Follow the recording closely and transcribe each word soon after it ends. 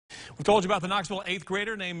We told you about the Knoxville 8th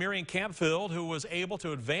grader named Miriam Campfield who was able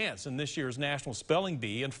to advance in this year's National Spelling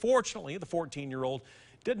Bee. Unfortunately, the 14-year-old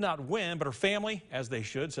did not win, but her family, as they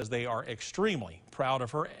should, says they are extremely proud of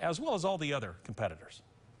her, as well as all the other competitors.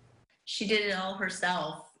 She did it all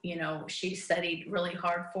herself. You know, she studied really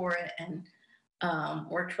hard for it and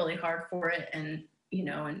worked really hard for it, and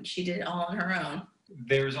and she did it all on her own.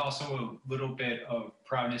 There's also a little bit of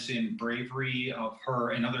proudness and bravery of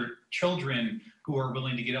her and other children who are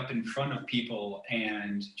willing to get up in front of people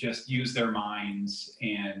and just use their minds.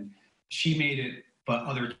 And she made it, but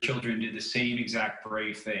other children did the same exact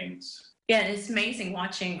brave things. Yeah, it's amazing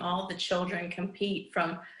watching all the children compete,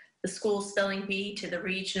 from the school spelling bee to the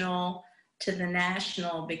regional to the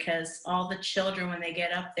national, because all the children, when they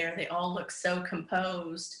get up there, they all look so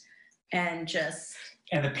composed and just...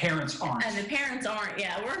 And the parents aren't. And the parents aren't,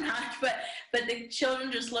 yeah, we're not, but the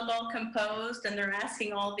children just look all composed, and they're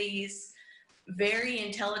asking all these very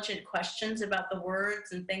intelligent questions about the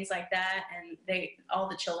words and things like that, and all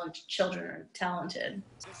the children are talented.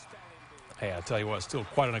 Hey, I tell you what, it's still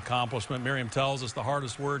quite an accomplishment. Miriam tells us the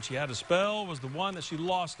hardest word she had to spell was the one that she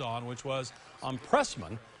lost on, which was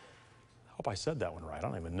impressment. I hope I said that one right. I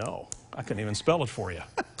don't even know. I couldn't even spell it for you.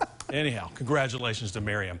 Anyhow, congratulations to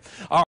Miriam.